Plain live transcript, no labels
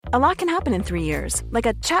A lot can happen in 3 years, like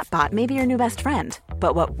a chatbot may be your new best friend.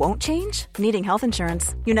 But what won't change? Needing health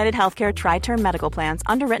insurance. United Healthcare Tri-Term Medical Plans,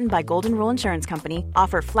 underwritten by Golden Rule Insurance Company,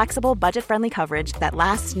 offer flexible, budget-friendly coverage that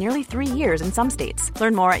lasts nearly 3 years in some states.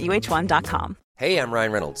 Learn more at uh1.com. Hey, I'm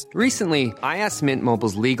Ryan Reynolds. Recently, I asked Mint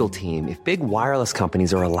Mobile's legal team if big wireless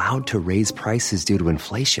companies are allowed to raise prices due to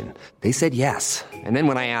inflation. They said yes. And then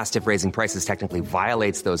when I asked if raising prices technically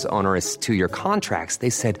violates those onerous 2-year contracts, they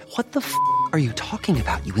said, "What the f*** are you talking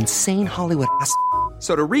about, you insane Hollywood ass?"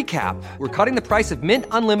 So to recap, we're cutting the price of Mint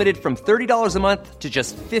Unlimited from $30 a month to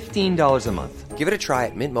just $15 a month. Give it a try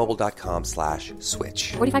at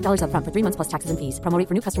mintmobile.com/switch. $45 up front for 3 months plus taxes and fees. Promo rate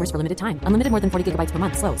for new customers for limited time. Unlimited more than 40 gigabytes per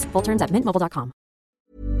month. Slows full terms at mintmobile.com.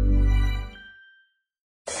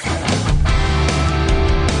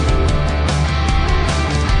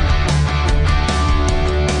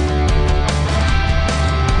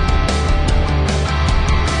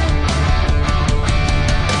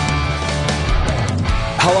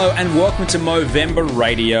 Hello and welcome to Movember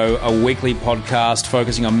Radio, a weekly podcast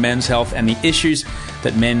focusing on men's health and the issues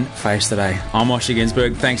that men face today. I'm Osher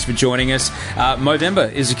Ginsberg. Thanks for joining us.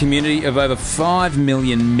 Movember is a community of over 5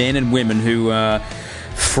 million men and women who are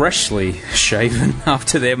freshly shaven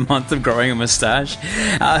after their month of growing a moustache,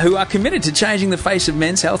 who are committed to changing the face of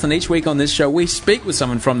men's health. And each week on this show, we speak with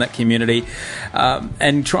someone from that community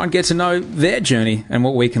and try and get to know their journey and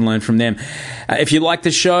what we can learn from them. If you like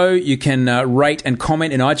the show, you can rate and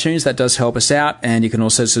comment in iTunes. That does help us out. And you can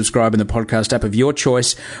also subscribe in the podcast app of your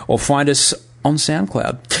choice or find us on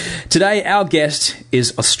SoundCloud. Today, our guest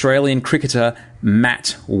is Australian cricketer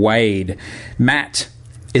Matt Wade. Matt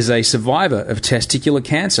is a survivor of testicular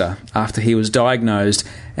cancer after he was diagnosed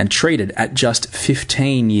and treated at just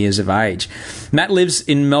 15 years of age. Matt lives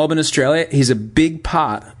in Melbourne, Australia. He's a big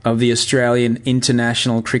part of the Australian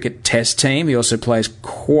international cricket test team. He also plays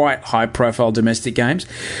quite high-profile domestic games.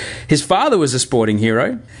 His father was a sporting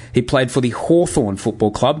hero. He played for the Hawthorn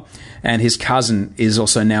Football Club, and his cousin is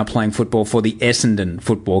also now playing football for the Essendon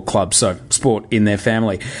Football Club, so sport in their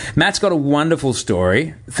family. Matt's got a wonderful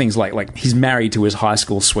story, things like he's married to his high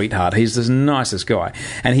school sweetheart. He's the nicest guy,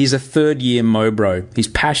 and he's a third-year Mobro. He's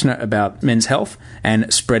passionate about men's health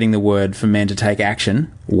and spreading the word for men to take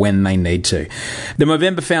action when they need to. The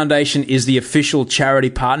Movember Foundation is the official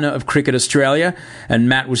charity partner of Cricket Australia, and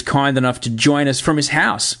Matt was kind enough to join us from his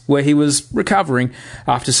house, where he was recovering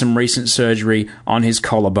after some recent surgery on his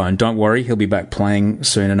collarbone. Don't worry, he'll be back playing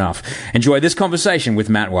soon enough. Enjoy this conversation with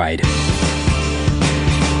Matt Wade.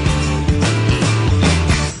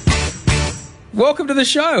 Welcome to the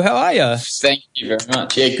show. How are you? Thank you very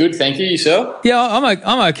much. Yeah, good. Thank you. Yourself? Yeah,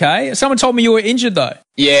 I'm okay. Someone told me you were injured, though.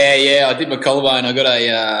 Yeah. I did my collarbone. I got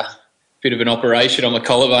a bit of an operation on my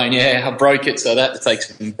collarbone. Yeah, I broke it, so I had to take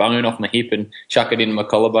some bone off my hip and chuck it into my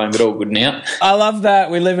collarbone, but all good now. I love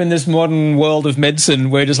that. We live in this modern world of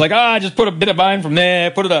medicine. We're just like, just put a bit of bone from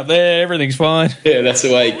there, put it up there, everything's fine. Yeah, that's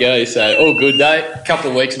the way it goes. So all good, though. A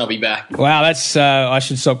couple of weeks and I'll be back. Wow, that's I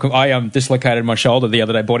should stop. I dislocated my shoulder the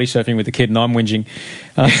other day body surfing with the kid, and I'm whinging.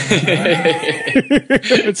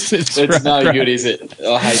 It's no good, is it?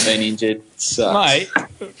 I hate being injured. It sucks. Mate,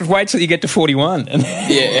 wait till you get to 41.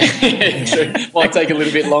 Yeah. True. Might take a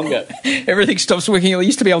little bit longer. Everything stops working. I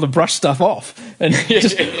used to be able to brush stuff off, and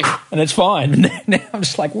it's fine. Now I'm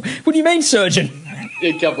just like, what do you mean, surgeon?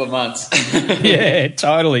 A couple of months. Yeah,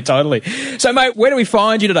 totally. So, mate, where do we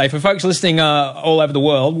find you today? For folks listening all over the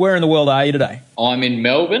world, where in the world are you today? I'm in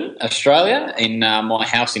Melbourne, Australia, in my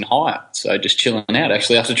house in Hire. So just chilling out,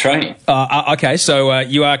 actually, after training. Okay, so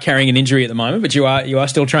you are carrying an injury at the moment, but you are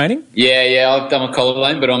still training? Yeah, I've done my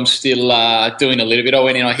collarbone, but I'm still doing a little bit. I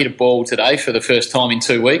went in, I hit a ball today for the first time in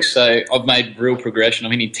 2 weeks, so I've made real progression.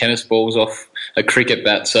 I'm hitting tennis balls off a cricket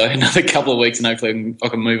bat, so another couple of weeks and hopefully I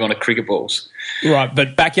can move on to cricket balls. Right,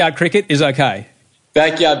 but backyard cricket is okay?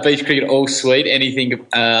 Backyard beach cricket, all sweet. Anything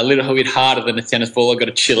a little bit harder than a tennis ball, I've got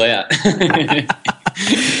to chill out.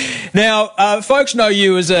 Now, folks know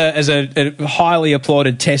you as a highly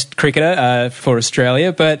applauded Test cricketer for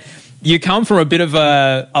Australia, but you come from a bit of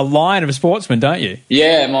a line of sportsmen, don't you?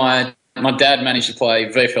 Yeah, my dad managed to play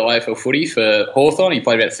VFL AFL footy for Hawthorn. He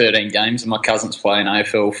played about 13 games, and my cousin's playing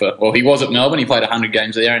AFL he was at Melbourne. He played 100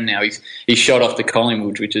 games there, and now he's shot off to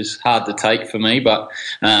Collingwood, which is hard to take for me, but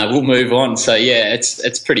we'll move on. So, yeah,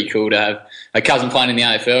 it's pretty cool to have a cousin playing in the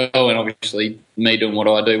AFL, and obviously me doing what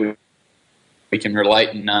I do. We can relate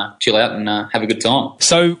and chill out and have a good time.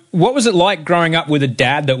 So what was it like growing up with a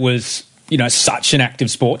dad that was such an active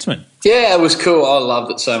sportsman. Yeah, it was cool. I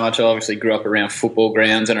loved it so much. I obviously grew up around football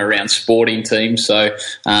grounds and around sporting teams. So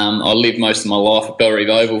I lived most of my life at Bellerive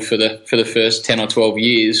Oval for the first 10 or 12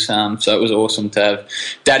 years. So it was awesome to have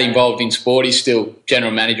Dad involved in sport. He's still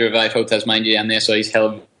general manager of AFL Tasmania down there, so he's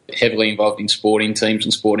heavily involved in sporting teams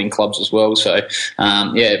and sporting clubs as well. So,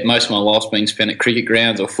 most of my life's been spent at cricket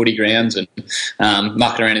grounds or footy grounds and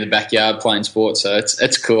mucking around in the backyard playing sports. So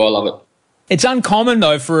it's cool. I love it. It's uncommon,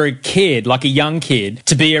 though, for a kid, like a young kid,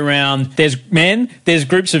 to be around, there's men, there's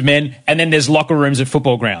groups of men, and then there's locker rooms at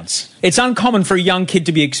football grounds. It's uncommon for a young kid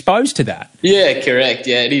to be exposed to that. Yeah, correct.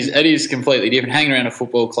 Yeah, it is completely different. Hanging around a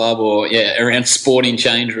football club or, around sporting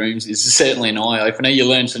change rooms is certainly an eye-opener. You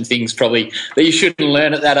learn some things probably that you shouldn't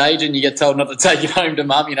learn at that age, and you get told not to take it home to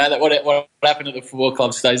mum, that what happened at the football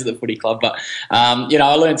club stays at the footy club. But,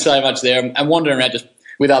 I learned so much there. And wandering around just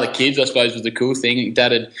with other kids, I suppose, was the cool thing.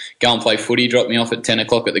 Dad would go and play footy, drop me off at 10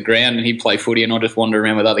 o'clock at the ground, and he'd play footy, and I'd just wander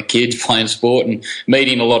around with other kids playing sport and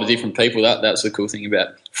meeting a lot of different people. That's the cool thing about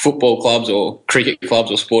football clubs or cricket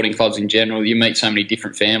clubs or sporting clubs in general. You meet so many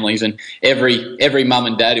different families, and every mum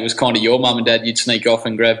and dad, it was kind of your mum and dad, you'd sneak off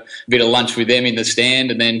and grab a bit of lunch with them in the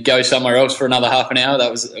stand and then go somewhere else for another half an hour.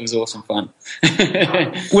 It was awesome fun.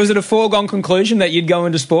 Was it a foregone conclusion that you'd go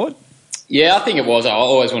into sport? Yeah, I think it was. I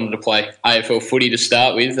always wanted to play AFL footy to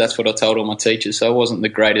start with. That's what I told all my teachers. So I wasn't the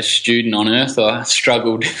greatest student on earth. I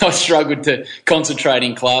struggled to concentrate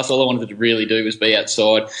in class. All I wanted to really do was be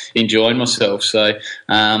outside, enjoying myself. So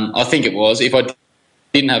I think it was. If I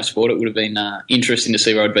didn't have sport, it would have been interesting to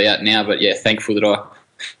see where I'd be at now. But, yeah, thankful that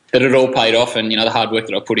it all paid off, and the hard work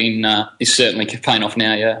that I put in is certainly paying off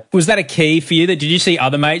now. Yeah. Was that a key for you? Did you see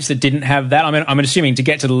other mates that didn't have that? I mean, I'm assuming to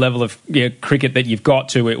get to the level of cricket that you've got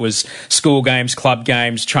to, it was school games, club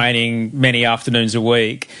games, training many afternoons a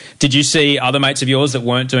week. Did you see other mates of yours that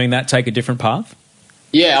weren't doing that take a different path?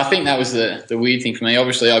 Yeah, I think that was the weird thing for me.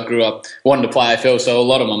 Obviously, I grew up wanting to play AFL, so a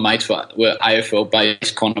lot of my mates were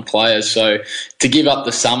AFL-based kind of players. So to give up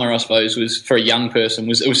the summer, I suppose, was for a young person,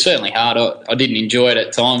 it was certainly hard. I didn't enjoy it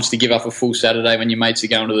at times to give up a full Saturday when your mates are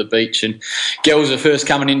going to the beach and girls are first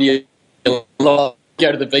coming into your life.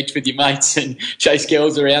 Go to the beach with your mates and chase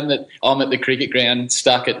girls around. That I'm at the cricket ground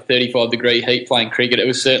stuck at 35-degree heat playing cricket. It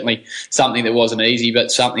was certainly something that wasn't easy, but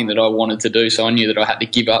something that I wanted to do. So I knew that I had to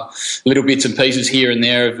give up little bits and pieces here and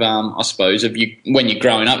there of, I suppose, when you're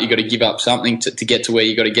growing up, you've got to give up something to get to where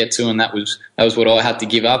you got to get to, and that was what I had to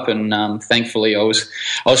give up. And thankfully, I was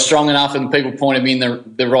strong enough, and people pointed me in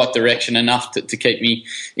the right direction enough to keep me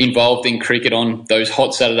involved in cricket on those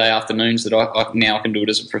hot Saturday afternoons that I now can do it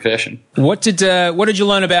as a profession. What did you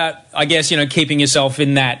learn about, I guess, keeping yourself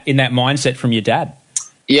in that mindset from your dad?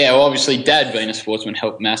 Yeah, well, obviously, Dad being a sportsman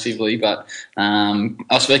helped massively, but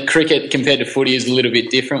I suppose cricket compared to footy is a little bit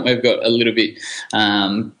different. We've got a little bit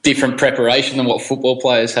different preparation than what football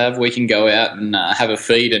players have. We can go out and have a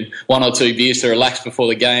feed and 1 or 2 beers to relax before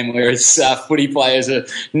the game, whereas footy players are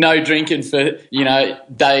no drinking for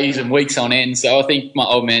days and weeks on end. So I think my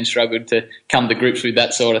old man struggled to come to grips with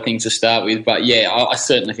that sort of thing to start with. But yeah, I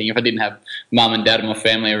certainly think if I didn't have mum and dad and my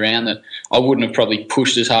family around, that I wouldn't have probably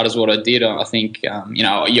pushed as hard as what I did. I think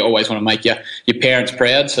you always want to make your parents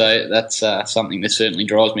proud, so that's something that certainly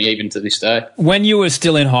drives me even to this day. When you were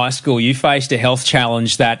still in high school, you faced a health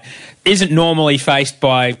challenge that isn't normally faced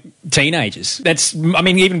by teenagers.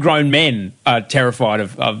 Even grown men are terrified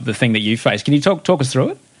of the thing that you faced. Can you talk us through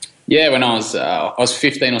it? Yeah, when I was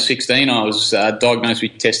 15 or 16, I was diagnosed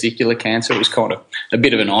with testicular cancer. It was kind of a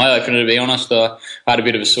bit of an eye-opener, to be honest. I had a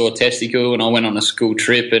bit of a sore testicle, and I went on a school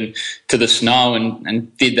trip and to the snow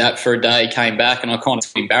and did that for a day, came back, and I kind of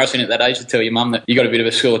embarrassing at that age to tell your mum that you got a bit of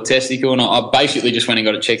a sore testicle, and I basically just went and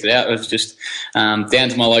got it checked out. It was just down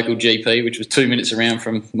to my local GP, which was 2 minutes around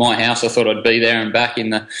from my house. I thought I'd be there and back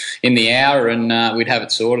in the hour, and we'd have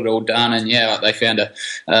it sorted, all done. And yeah, they found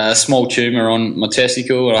a small tumour on my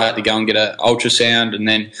testicle. I had to go and get an ultrasound, and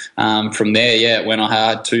then from there, when I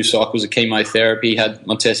had 2 cycles of chemotherapy, had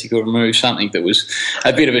my testicle removed, something that was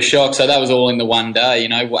a bit of a shock. So that was all in the one day.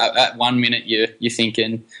 At 1 minute you're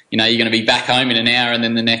thinking, you're going to be back home in an hour, and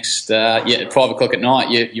then the next, at 5 o'clock at night,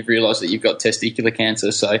 you've realised that you've got testicular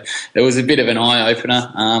cancer. So it was a bit of an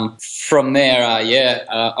eye-opener. From there,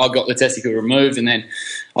 I got the testicle removed, and then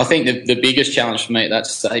I think the biggest challenge for me at that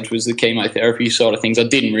stage was the chemotherapy side of things.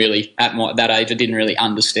 At that age, I didn't really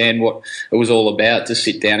understand what it was all about, to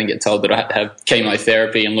sit down and get told that I had to have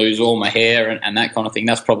chemotherapy and lose all my hair and that kind of thing.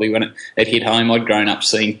 That's probably when it hit home. I'd grown up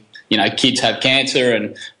seeing kids have cancer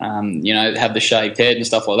and, have the shaved head and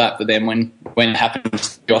stuff like that. But then when it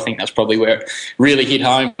happens, I think that's probably where it really hit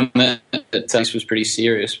home that this was pretty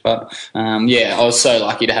serious. But, I was so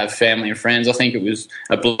lucky to have family and friends. I think it was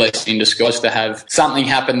a blessing in disguise to have something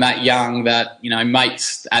happen that young that,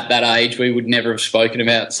 mates at that age, we would never have spoken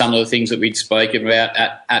about some of the things that we'd spoken about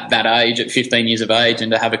at that age, at 15 years of age,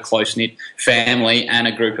 and to have a close-knit family and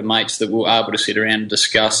a group of mates that were able to sit around and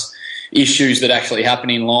discuss issues that actually happen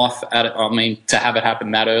in life. To have it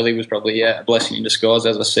happen that early was probably a blessing in disguise,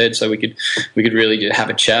 as I said. So we could really just have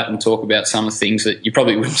a chat and talk about some of the things that you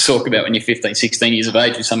probably wouldn't talk about when you're 15, 16 years of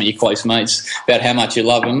age with some of your close mates about how much you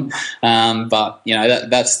love them.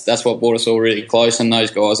 That's what brought us all really close, and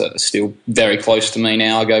those guys are still very close to me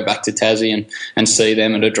now. I go back to Tassie and see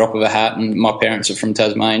them at a drop of a hat, and my parents are from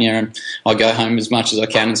Tasmania, and I go home as much as I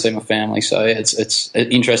can and see my family. So it's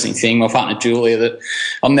an interesting thing. My partner Julia, that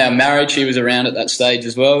I'm now married, she was around at that stage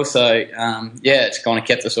as well. So, it's kind of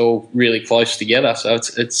kept us all really close together. So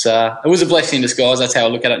it was a blessing in disguise. That's how I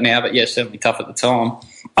look at it now. But, certainly tough at the time.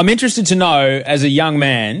 I'm interested to know, as a young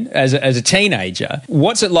man, as a teenager,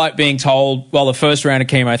 what's it like being told, well, the first round of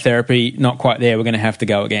chemotherapy, not quite there, we're going to have to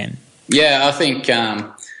go again? Yeah, I think...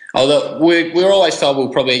 although we're always told we'll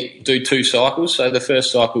probably do 2 cycles. So the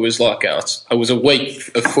first cycle was it was a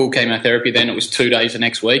week of full chemotherapy, then it was 2 days the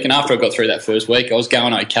next week. And after I got through that first week, I was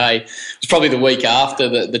going okay. It was probably the week after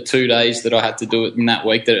the 2 days that I had to do it in that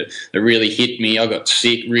week that it really hit me. I got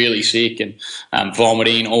sick, really sick, and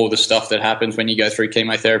vomiting, all the stuff that happens when you go through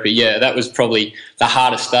chemotherapy. Yeah, that was probably the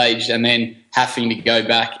hardest stage. And then having to go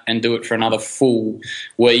back and do it for another full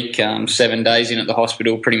week, 7 days in at the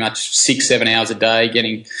hospital, pretty much 6-7 hours a day,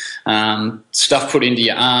 getting stuff put into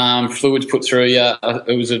your arm, fluids put through you.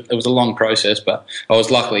 It was a long process, but I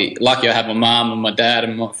was lucky I had my mum and my dad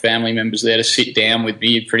and my family members there to sit down with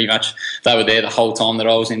me. Pretty much they were there the whole time that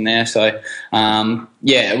I was in there. So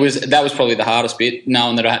that was probably the hardest bit,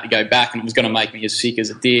 knowing that I had to go back and it was going to make me as sick as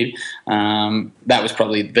it did. That was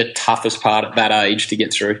probably the toughest part at that age to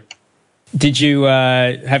get through. Did you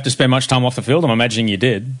have to spend much time off the field? I'm imagining you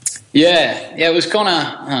did. Yeah, it was kind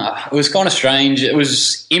of strange. It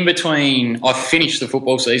was in between. I finished the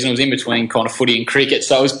football season. It was in between kind of footy and cricket,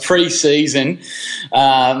 so it was pre-season.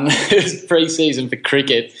 It was pre-season for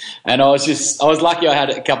cricket, and I was lucky. I had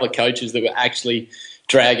a couple of coaches that were actually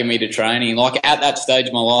dragging me to training. Like at that stage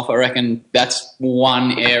of my life, I reckon that's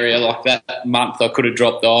one area like that month I could have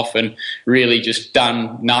dropped off and really just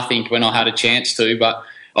done nothing when I had a chance to, but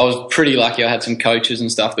I was pretty lucky. I had some coaches and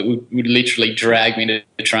stuff that would literally drag me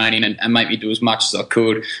to training and make me do as much as I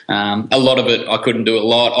could. A lot of it, I couldn't do a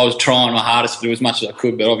lot. I was trying my hardest to do as much as I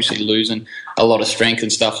could, but obviously losing a lot of strength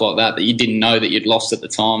and stuff like that you didn't know that you'd lost at the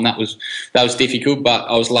time. That was difficult, but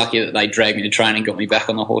I was lucky that they dragged me to training and got me back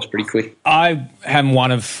on the horse pretty quick. I am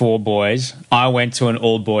one of 4 boys. I went to an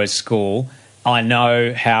all-boys school. I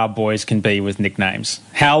know how boys can be with nicknames.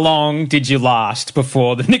 How long did you last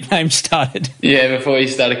before the nickname started? Yeah, before you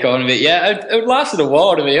started calling it. Yeah, it lasted a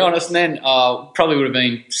while, to be honest. And then probably would have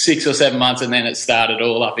been 6 or 7 months, and then it started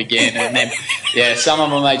all up again. And then, some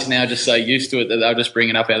of my mates now are just so used to it that they'll just bring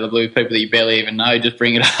it up out of the blue. People that you barely even know just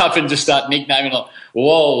bring it up and just start nicknaming like,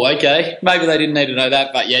 whoa, okay. Maybe they didn't need to know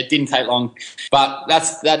that, but it didn't take long. But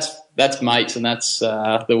that's mates, and that's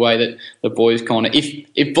the way that the boys kind of...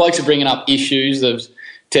 If blokes are bringing up issues of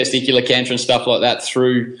testicular cancer and stuff like that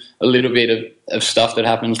through a little bit of stuff that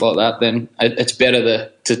happens like that, then it's better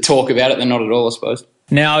to talk about it than not at all, I suppose.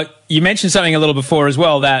 Now, you mentioned something a little before as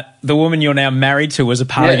well, that the woman you're now married to was a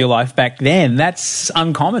part of your life back then. That's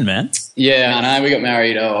uncommon, man. Yeah, I know. We got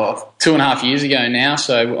married 2.5 years ago now,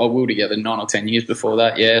 so we were together 9 or 10 years before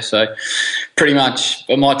that, So pretty much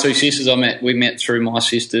my 2 sisters we met through my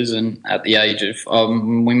sisters, and at the age of,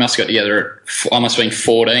 we must have got together I must have been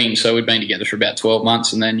 14, so we'd been together for about 12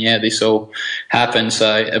 months, and then, this all happened.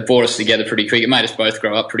 So it brought us together pretty quick. It made us both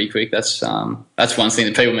grow up pretty quick. That's one thing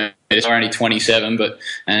that people met. We're only 27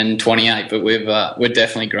 and 28, but we've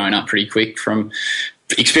definitely grown up pretty quick from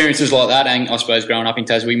experiences like that. And I suppose growing up in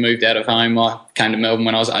Tassie, we moved out of home. I came to Melbourne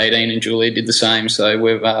when I was 18, and Julia did the same. So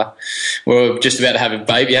we're just about to have a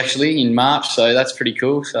baby actually in March. So that's pretty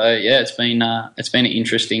cool. So it's been an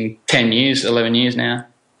interesting 11 years now.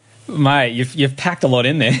 Mate, you've packed a lot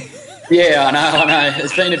in there. Yeah, I know.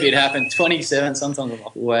 It's been a bit happened. 27, sometimes I'm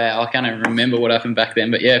like, wow, I can't even remember what happened back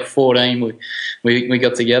then. But 14, we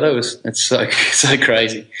got together. It's so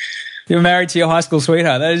crazy. You were married to your high school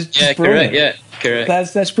sweetheart. That is just brilliant. Correct. Yeah,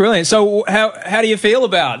 correct. That's brilliant. So how do you feel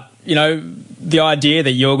about, the idea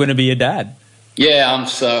that you're going to be a dad? Yeah,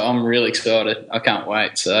 I'm really excited. I can't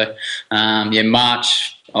wait. So,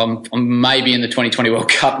 March. I'm maybe in the 2020 World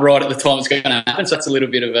Cup right at the time it's going to happen, so that's a little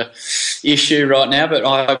bit of a issue right now, but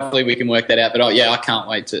hopefully we can work that out. But I can't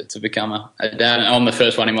wait to become a dad. I'm the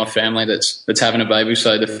first one in my family that's having a baby,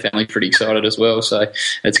 so the family's pretty excited as well, so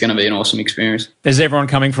it's going to be an awesome experience. Is everyone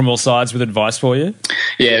coming from all sides with advice for you?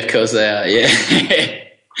 Yeah, of course they are, yeah.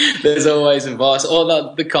 There's always advice.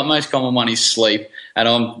 The most common one is sleep, and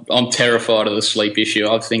I'm terrified of the sleep issue.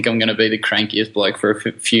 I think I'm going to be the crankiest bloke for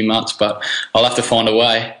a few months, but I'll have to find a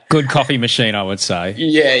way. Good coffee machine, I would say.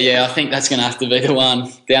 Yeah, I think that's going to have to be the one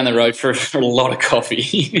down the road for a lot of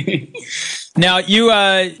coffee. Now,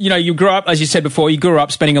 you grew up, as you said before, you grew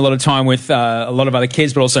up spending a lot of time with a lot of other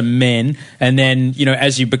kids, but also men. And then,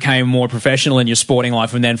 as you became more professional in your sporting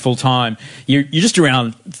life and then full time, you're just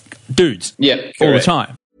around dudes all the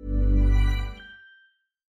time.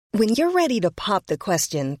 When you're ready to pop the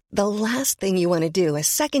question, the last thing you want to do is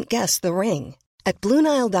second-guess the ring. At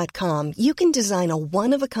BlueNile.com, you can design a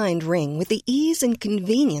one-of-a-kind ring with the ease and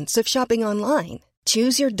convenience of shopping online.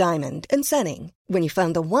 Choose your diamond and setting. When you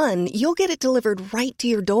find the one, you'll get it delivered right to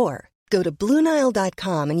your door. Go to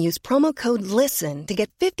BlueNile.com and use promo code LISTEN to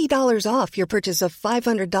get $50 off your purchase of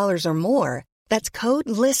 $500 or more. That's code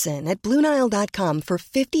LISTEN at BlueNile.com for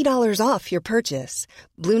 $50 off your purchase.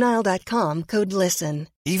 BlueNile.com, code LISTEN.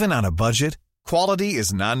 Even on a budget, quality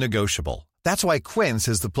is non-negotiable. That's why Quince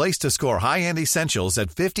is the place to score high-end essentials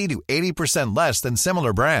at 50 to 80% less than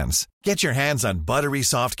similar brands. Get your hands on buttery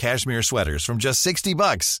soft cashmere sweaters from just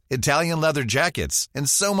 $60, Italian leather jackets, and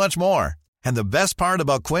so much more. And the best part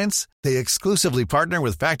about Quince, they exclusively partner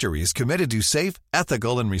with factories committed to safe,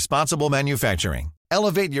 ethical, and responsible manufacturing.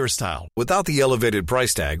 Elevate your style without the elevated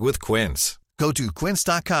price tag with Quince. Go to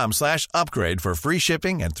quince.com/upgrade for free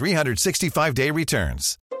shipping and 365-day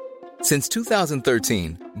returns. Since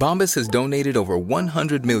 2013, Bombas has donated over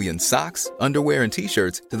 100 million socks, underwear, and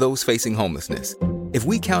T-shirts to those facing homelessness. If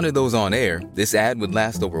we counted those on air, this ad would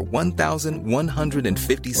last over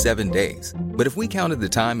 1,157 days. But if we counted the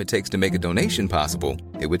time it takes to make a donation possible,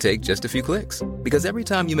 it would take just a few clicks. Because every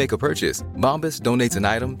time you make a purchase, Bombas donates an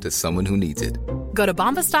item to someone who needs it. Go to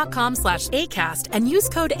bombas.com/ACAST and use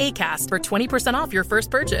code ACAST for 20% off your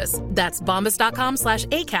first purchase. That's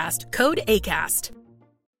bombas.com/ACAST, code ACAST.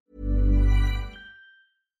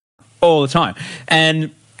 All the time.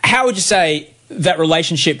 And how would you say that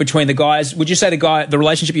relationship between the guys, would you say the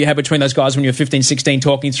relationship you had between those guys when you were 15, 16,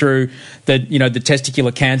 talking through the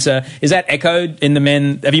testicular cancer, is that echoed in the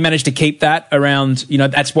men? Have you managed to keep that around,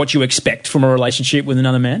 that's what you expect from a relationship with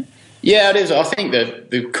another man? Yeah, it is. I think that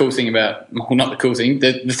the cool thing about, well, not the cool thing,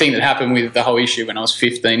 the thing that happened with the whole issue when I was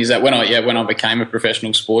 15 is that when I became a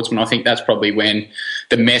professional sportsman, I think that's probably when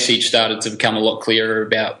the message started to become a lot clearer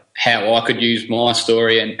about how I could use my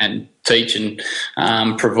story and teach and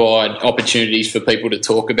provide opportunities for people to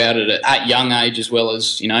talk about it at young age as well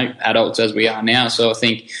as, adults as we are now. So I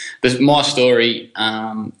think my story,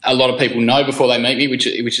 a lot of people know before they meet me, which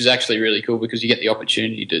is actually really cool because you get the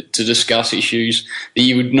opportunity to discuss issues that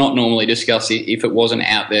you would not normally discuss if it wasn't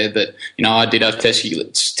out there that, I did have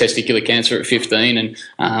testicular cancer at 15. And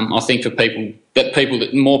I think for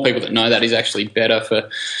more people that know that is actually better for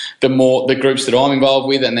the groups that I'm involved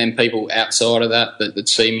with, and then people outside of that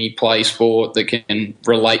see me play sport that can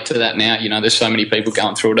relate to that now. There's so many people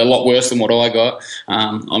going through it a lot worse than what I got.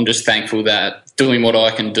 I'm just thankful that doing what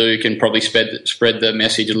I can do can probably spread the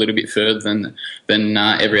message a little bit further than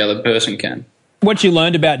every other person can. What you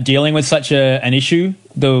learned about dealing with such an issue,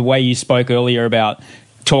 the way you spoke earlier about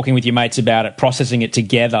talking with your mates about it, processing it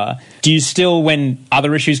together, do you still, when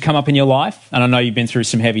other issues come up in your life, and I know you've been through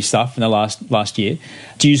some heavy stuff in the last year,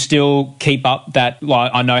 do you still keep up that,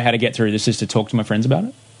 I know how to get through this is to talk to my friends about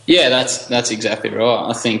it? Yeah, that's exactly right.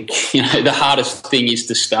 I think the hardest thing is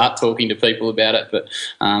to start talking to people about it, but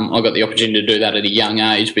I got the opportunity to do that at a young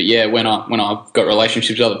age. But yeah, when I got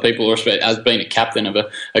relationships with other people, or as being a captain of a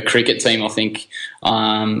cricket team, I think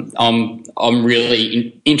I'm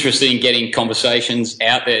really interested in getting conversations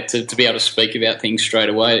out there to be able to speak about things straight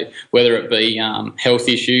away, whether it be health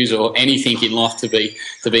issues or anything in life. To be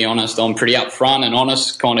honest, I'm pretty upfront and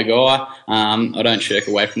honest kind of guy. I don't shirk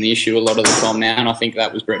away from the issue a lot of the time now, and I think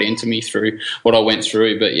that was bred into me through what I went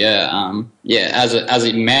through. But as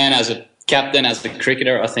a man, as a captain, as a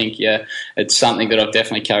cricketer, I think, it's something that I've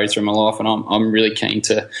definitely carried through my life, and I'm really keen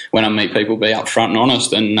to, when I meet people, be upfront and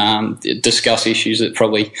honest and discuss issues that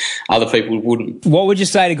probably other people wouldn't. What would you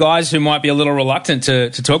say to guys who might be a little reluctant to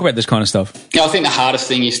talk about this kind of stuff? I think the hardest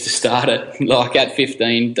thing is to start it. Like at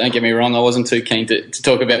 15, don't get me wrong, I wasn't too keen to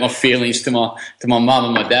talk about my feelings to my mum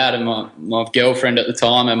and my dad and my girlfriend at the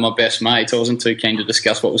time and my best mates. I wasn't too keen to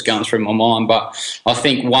discuss what was going through my mind. But I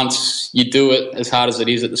think once you do it, as hard as it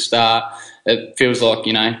is at the start, it feels like,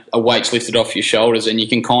 a weight's lifted off your shoulders, and you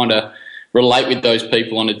can kind of relate with those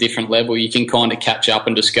people on a different level. You can kind of catch up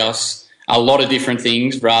and discuss a lot of different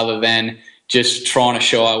things rather than just trying to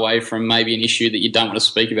shy away from maybe an issue that you don't want to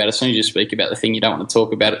speak about. As soon as you speak about the thing you don't want to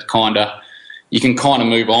talk about, you can kind of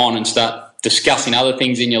move on and start discussing other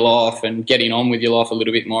things in your life and getting on with your life a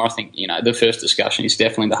little bit more. I think, the first discussion is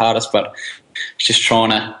definitely the hardest, but it's just trying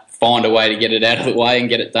to find a way to get it out of the way and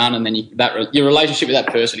get it done. And then your relationship with that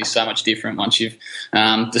person is so much different once you've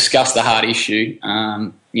discussed the hard issue.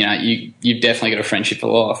 You've definitely got a friendship for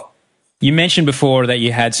life. You mentioned before that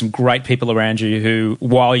you had some great people around you who,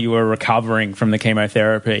 while you were recovering from the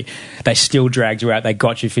chemotherapy, they still dragged you out. They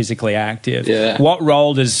got you physically active. Yeah. What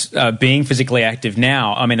role does being physically active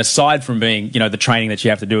now, I mean, aside from being, the training that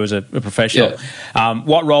you have to do as a professional,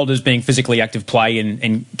 what role does being physically active play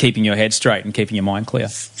in keeping your head straight and keeping your mind clear?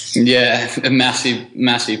 Yeah, a massive,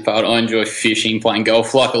 massive part. I enjoy fishing, playing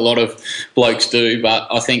golf, like a lot of blokes do, but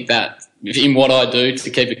I think that in what I do, to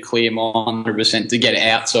keep a clear mind, 100%, to get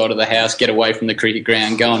outside of the house, get away from the cricket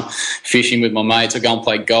ground, go and fishing with my mates, or go and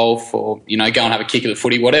play golf, or go and have a kick of the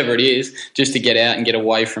footy, whatever it is, just to get out and get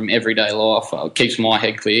away from everyday life. It keeps my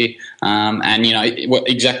head clear. And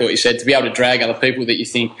exactly what you said, to be able to drag other people that you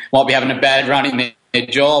think might be having a bad run in their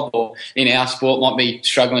job or in our sport, might be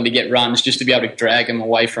struggling to get runs, just to be able to drag them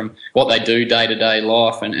away from what they do day-to-day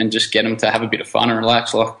life and just get them to have a bit of fun and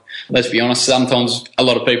relax. Like, let's be honest, sometimes a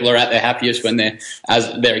lot of people are at their happiest when they're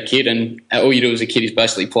a kid, and all you do as a kid is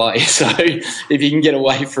basically play. So if you can get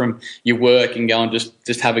away from your work and go and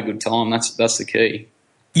just have a good time, that's the key.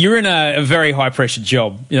 You're in a very high-pressure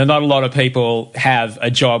job. Not a lot of people have a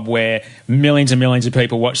job where millions and millions of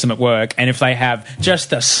people watch them at work, and if they have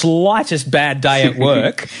just the slightest bad day at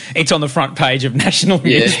work, it's on the front page of national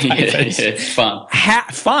newspapers. Yeah, it's fun.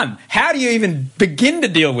 Fun. How do you even begin to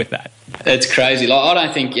deal with that? It's crazy. I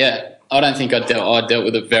don't think I dealt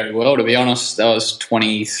with it very well, to be honest. I was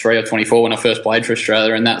 23 or 24 when I first played for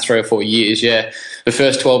Australia, and that 3 or 4 years, the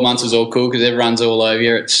first 12 months is all cool because everyone's all over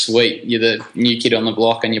you. It's sweet. You're the new kid on the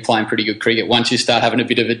block and you're playing pretty good cricket. Once you start having a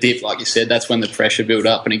bit of a dip, like you said, that's when the pressure build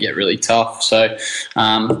up and it get really tough. So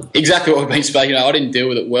exactly what we've been speaking about. I didn't deal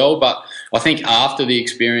with it well, but I think after the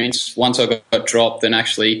experience, once I got dropped and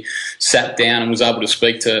actually sat down and was able to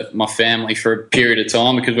speak to my family for a period of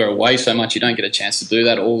time, because we're away so much, you don't get a chance to do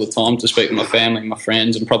that all the time, to speak to my family and my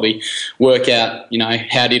friends and probably work out,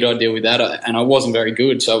 how did I deal with that? And I wasn't very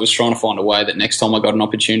good, so I was trying to find a way that next time I got an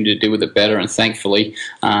opportunity to deal with it better, and thankfully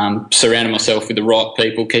surrounding myself with the right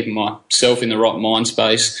people, keeping myself in the right mind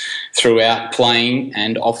space throughout playing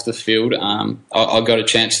and off the field. I got a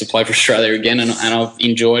chance to play for Australia again, and I've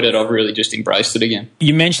enjoyed it. I've really just embraced it again.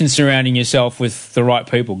 You mentioned surrounding yourself with the right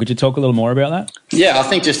people. Could you talk a little more about that? Yeah, I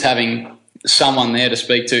think just having someone there to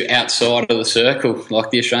speak to outside of the circle. Like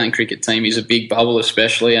the Australian cricket team is a big bubble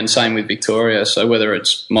especially, and same with Victoria. So whether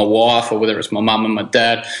it's my wife or whether it's my mum and my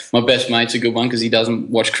dad, my best mate's a good one because he doesn't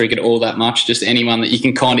watch cricket all that much, just anyone that you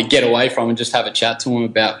can kind of get away from and just have a chat to him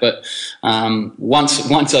about. But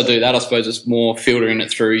once I do that, I suppose it's more filtering it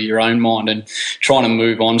through your own mind and trying to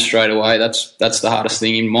move on straight away. That's the hardest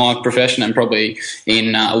thing in my profession and probably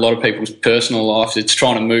in a lot of people's personal lives. It's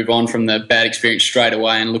trying to move on from the bad experience straight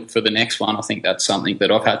away and look for the next one. I think that's something that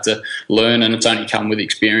I've had to learn, and it's only come with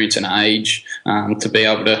experience and age to be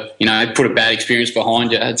able to, put a bad experience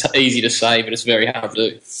behind you. It's easy to say, but it's very hard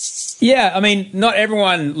to do. Yeah, I mean, not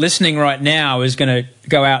everyone listening right now is going to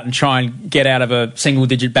go out and try and get out of a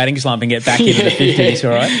single-digit batting slump and get back into the 50s,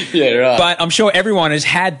 all right? Yeah, right. But I'm sure everyone has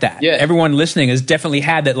had that. Yeah. Everyone listening has definitely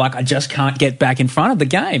had that, like, I just can't get back in front of the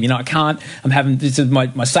game. I can't,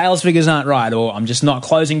 my sales figures aren't right, or I'm just not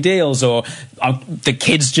closing deals, or the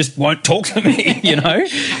kids just won't talk to me,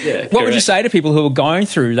 Yeah, what would you say to people who are going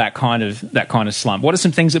through that kind of slump? What are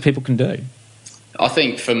some things that people can do? I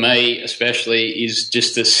think for me especially is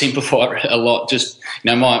just to simplify it a lot. Just,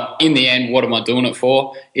 in the end, what am I doing it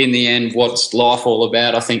for? In the end, what's life all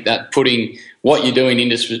about? I think that putting what you're doing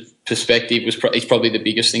into perspective is probably the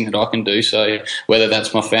biggest thing that I can do. So whether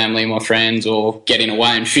that's my family, my friends, or getting away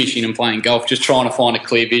and fishing and playing golf, just trying to find a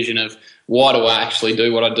clear vision of why do I actually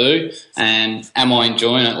do what I do, and am I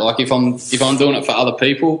enjoying it? Like if I'm doing it for other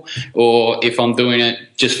people, or if I'm doing it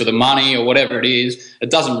just for the money or whatever it is. It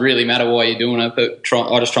doesn't really matter why you're doing it, but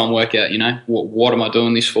I just try and work out, what am I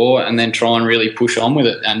doing this for, and then try and really push on with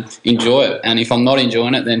it and enjoy it. And if I'm not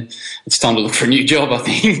enjoying it, then it's time to look for a new job, I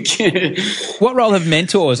think. What role have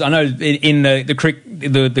mentors? I know in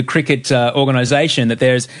the cricket organisation that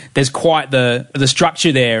there's quite the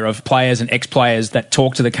structure there of players and ex-players that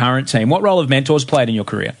talk to the current team. What role have mentors played in your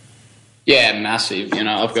career? Yeah, massive.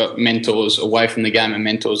 I've got mentors away from the game and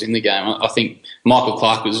mentors in the game. I think Michael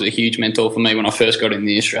Clarke was a huge mentor for me when I first got in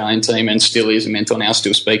the Australian team, and still is a mentor now. I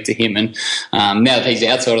still speak to him, and now that he's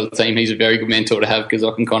outside of the team, he's a very good mentor to have because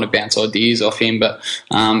I can kind of bounce ideas off him. But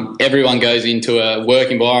everyone goes into a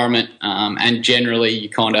work environment, and generally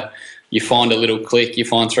you find a little clique, you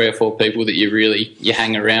find 3 or 4 people that you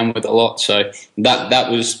hang around with a lot. So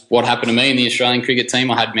that was what happened to me in the Australian cricket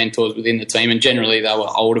team. I had mentors within the team, and generally they were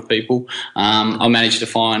older people. I managed to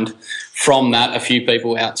find from that a few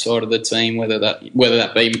people outside of the team, whether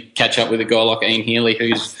that be catch up with a guy like Ian Healy,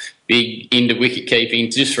 who's big into wicket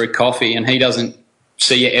keeping, just for a coffee, and he doesn't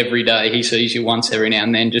see you every day. He sees you once every now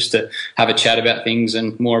and then just to have a chat about things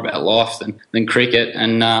and more about life than cricket.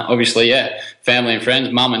 And obviously, family and friends.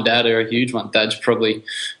 Mum and dad are a huge one. Dad's probably,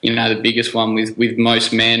 the biggest one with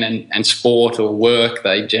most men and sport or work.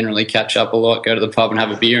 They generally catch up a lot, go to the pub and have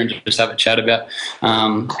a beer and just have a chat about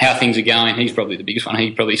how things are going. He's probably the biggest one. He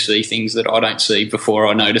probably sees things that I don't see before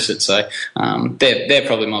I notice it. So they're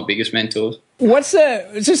probably my biggest mentors.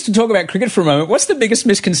 Just to talk about cricket for a moment, what's the biggest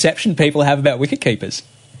misconception people have about wicket keepers?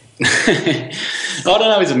 I don't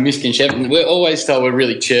know if it's a misconception. We're always told we're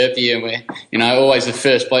really chirpy and we're, always the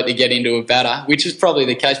first bloke to get into a batter, which is probably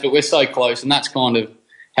the case, but we're so close, and that's kind of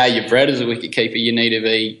how you're bred as a wicket keeper. You need to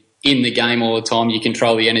be in the game all the time. You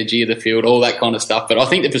control the energy of the field, all that kind of stuff. But I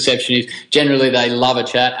think the perception is generally they love a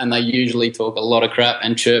chat and they usually talk a lot of crap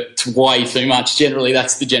and chirp way too much. Generally,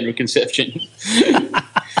 that's the general conception.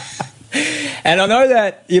 And I know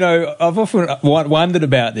that, I've often wondered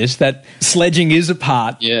about this, that sledging is a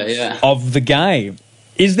part of the game.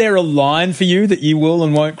 Is there a line for you that you will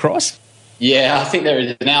and won't cross? Yeah, I think there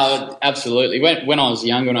is now. Absolutely. When I was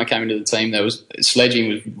younger, when I came into the team, sledging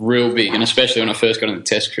was real big, and especially when I first got into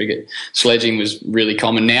Test cricket, sledging was really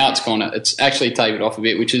common. Now it's actually tapered off a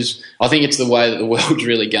bit, which is, I think it's the way that the world's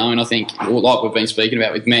really going. I think, like we've been speaking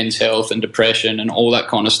about with men's health and depression and all that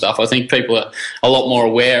kind of stuff, I think people are a lot more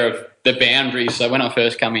aware of the boundaries. So when I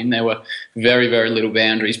first come in, there were very, very little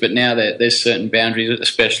boundaries, but now there's certain boundaries,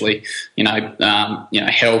 especially,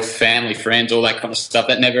 health, family, friends, all that kind of stuff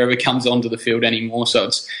that never ever comes onto the field anymore. So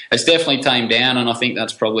it's definitely tamed down, and I think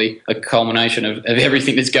that's probably a culmination of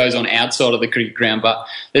everything that goes on outside of the cricket ground, but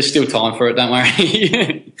there's still time for it, don't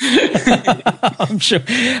worry. I'm sure.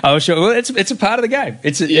 Well, it's a part of the game.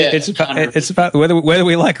 It's a part, whether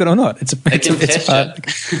we like it or not. It's a part.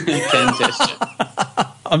 It can test you.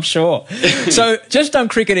 I'm sure. So just on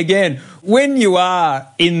cricket again, when you are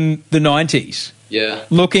in the 90s,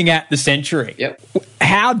 looking at the century,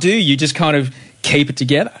 how do you just kind of keep it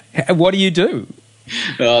together? What do you do?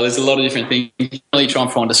 Well, there's a lot of different things. You really try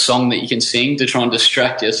and find a song that you can sing to try and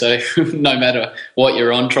distract you. So no matter what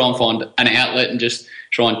you're on, try and find an outlet and just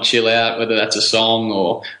try and chill out, whether that's a song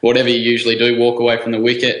or whatever you usually do, walk away from the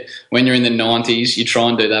wicket. When you're in the 90s, you try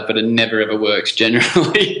and do that, but it never ever works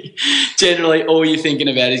generally. Generally, all you're thinking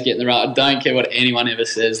about is getting the right. I don't care what anyone ever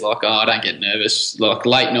says, like, I don't get nervous. Like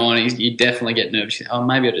late 90s, you definitely get nervous. You think,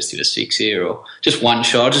 maybe I'll just hit a 6 here or just one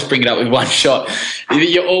shot. I'll just bring it up with one shot.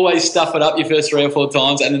 You always stuff it up your first 3 or 4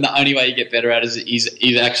 times, and then the only way you get better at it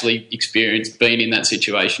is actually being in that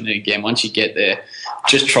situation. And again, once you get there,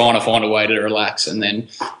 just trying to find a way to relax, and then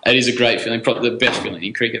it is a great feeling, probably the best feeling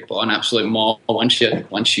in cricket by an absolute mile once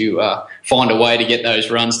you find a way to get those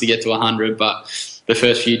runs to get to 100. But the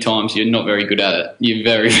first few times you're not very good at it. You're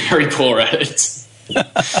very, very poor at it.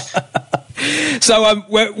 So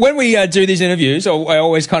when we do these interviews, I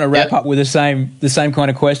always kind of wrap up with the same kind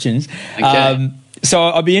of questions. Okay. So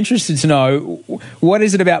I'd be interested to know, what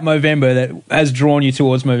is it about Movember that has drawn you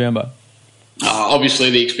towards Movember? Obviously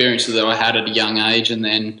the experiences that I had at a young age, and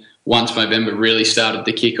then once Movember really started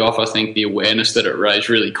to kick off, I think the awareness that it raised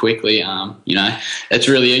really quickly. It's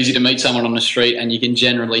really easy to meet someone on the street and you can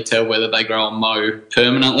generally tell whether they grow a mo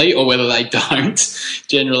permanently or whether they don't.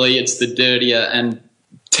 Generally, it's the dirtier and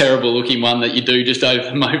terrible looking one that you do just over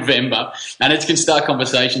Movember, and it can start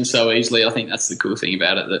conversations so easily. I think that's the cool thing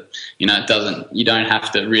about it, that you don't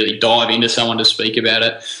have to really dive into someone to speak about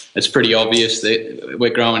it. It's pretty obvious that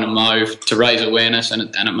we're growing a mo to raise awareness, and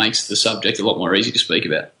it makes the subject a lot more easy to speak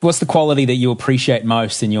about. What's the quality that you appreciate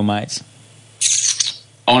most in your mates?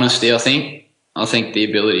 Honesty, I think the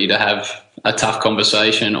ability to have a tough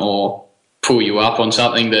conversation or pull you up on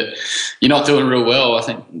something that you're not doing real well. I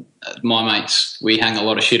think my mates, we hang a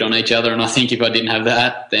lot of shit on each other, and I think if I didn't have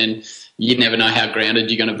that, then you'd never know how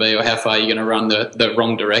grounded you're going to be or how far you're going to run the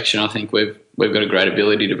wrong direction. I think we've got a great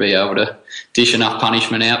ability to be able to dish enough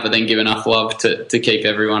punishment out, but then give enough love to keep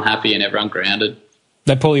everyone happy and everyone grounded.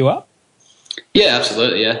 They pull you up? Yeah,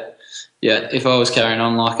 absolutely, yeah. Yeah, if I was carrying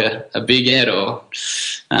on like a big head or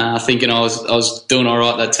thinking I was doing all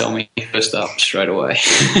right, they'd tell me first up straight away.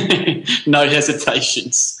 No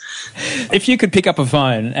hesitations. If you could pick up a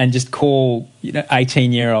phone and just call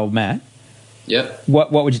 18-year-old Matt, yep,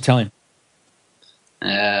 what would you tell him?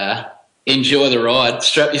 Enjoy the ride.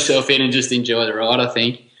 Strap yourself in and just enjoy the ride, I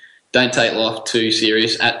think. Don't take life too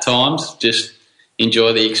serious at times. Just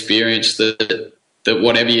enjoy the experience that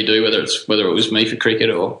whatever you do, whether it was me for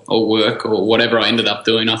cricket or work or whatever I ended up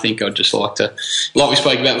doing, I think I'd just like to, like we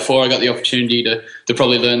spoke about before, I got the opportunity to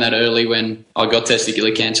probably learn that early when I got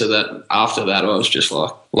testicular cancer, that after that I was just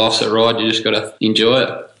like, life's a ride, you just got to enjoy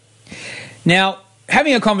it. Now,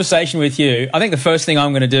 having a conversation with you, I think the first thing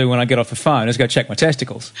I'm going to do when I get off the phone is go check my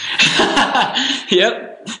testicles.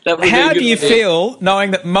 Yep. How do you feel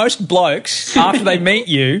knowing that most blokes, after they meet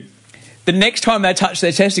you, the next time they touch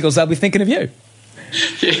their testicles, they'll be thinking of you?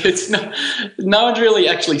 Yeah, no one's really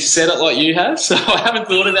actually said it like you have, so I haven't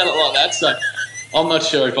thought about it like that. So I'm not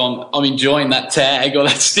sure if I'm enjoying that tag or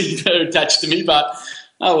that stigma attached to me, but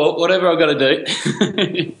oh well, whatever I've got to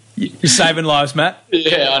do. You're saving lives, Matt.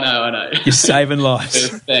 Yeah, I know. You're saving lives.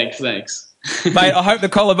 Thanks. Mate, I hope the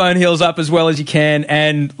collarbone heals up as well as you can.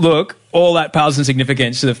 And look, all that pales in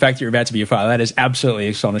significance to the fact that you're about to be a father. That is absolutely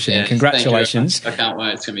astonishing. Yeah, congratulations. I can't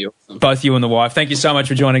wait. It's going to be awesome. Both you and the wife. Thank you so much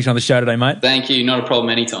for joining us on the show today, mate. Thank you. Not a problem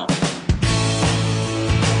anytime.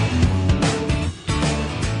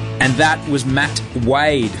 And that was Matt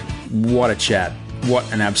Wade. What a chat.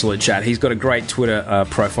 What an absolute chat. He's got a great Twitter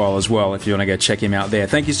profile as well if you want to go check him out there.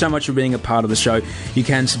 Thank you so much for being a part of the show. You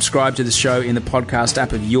can subscribe to the show in the podcast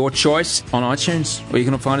app of your choice on iTunes, or you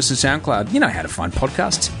can find us on SoundCloud. You know how to find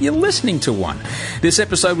podcasts. You're listening to one. This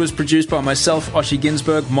episode was produced by myself, Oshie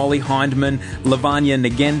Ginsberg, Molly Hindman, Lavanya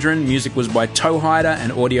Nagendran. Music was by Toehider,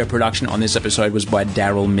 and audio production on this episode was by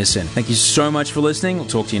Daryl Misson. Thank you so much for listening. We'll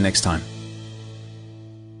talk to you next time.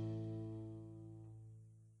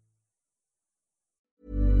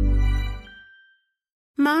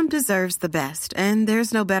 Mom deserves the best, and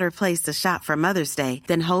there's no better place to shop for Mother's Day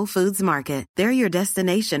than Whole Foods Market. They're your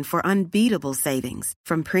destination for unbeatable savings,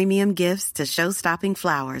 from premium gifts to show-stopping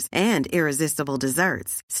flowers and irresistible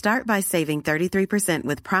desserts. Start by saving 33%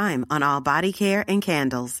 with Prime on all body care and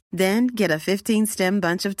candles. Then get a 15-stem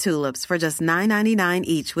bunch of tulips for just $9.99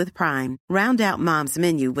 each with Prime. Round out Mom's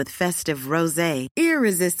menu with festive rosé,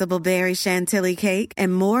 irresistible berry chantilly cake,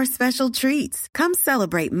 and more special treats. Come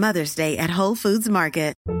celebrate Mother's Day at Whole Foods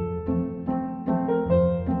Market.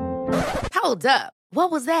 Hold up.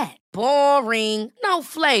 What was that? Boring. No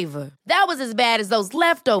flavor. That was as bad as those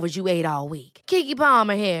leftovers you ate all week. Keke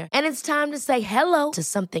Palmer here, and it's time to say hello to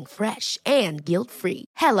something fresh and guilt-free.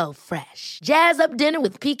 Hello Fresh. Jazz up dinner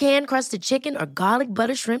with pecan-crusted chicken or garlic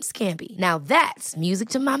butter shrimp scampi. Now that's music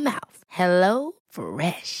to my mouth. Hello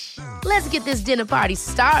Fresh. Let's get this dinner party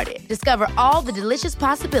started. Discover all the delicious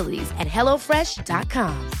possibilities at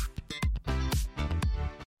HelloFresh.com.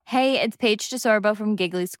 Hey, it's Paige DeSorbo from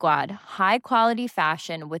Giggly Squad. High quality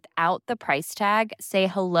fashion without the price tag. Say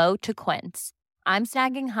hello to Quince. I'm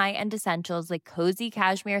snagging high-end essentials like cozy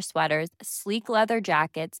cashmere sweaters, sleek leather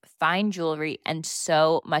jackets, fine jewelry, and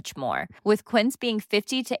so much more. With Quince being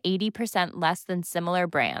 50 to 80% less than similar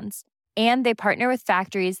brands. And they partner with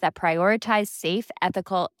factories that prioritize safe,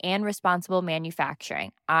 ethical, and responsible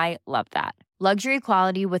manufacturing. I love that. Luxury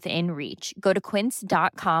quality within reach. Go to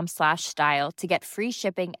quince.com/style to get free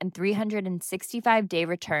shipping and 365-day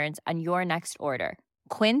returns on your next order.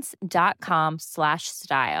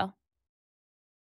 Quince.com/style.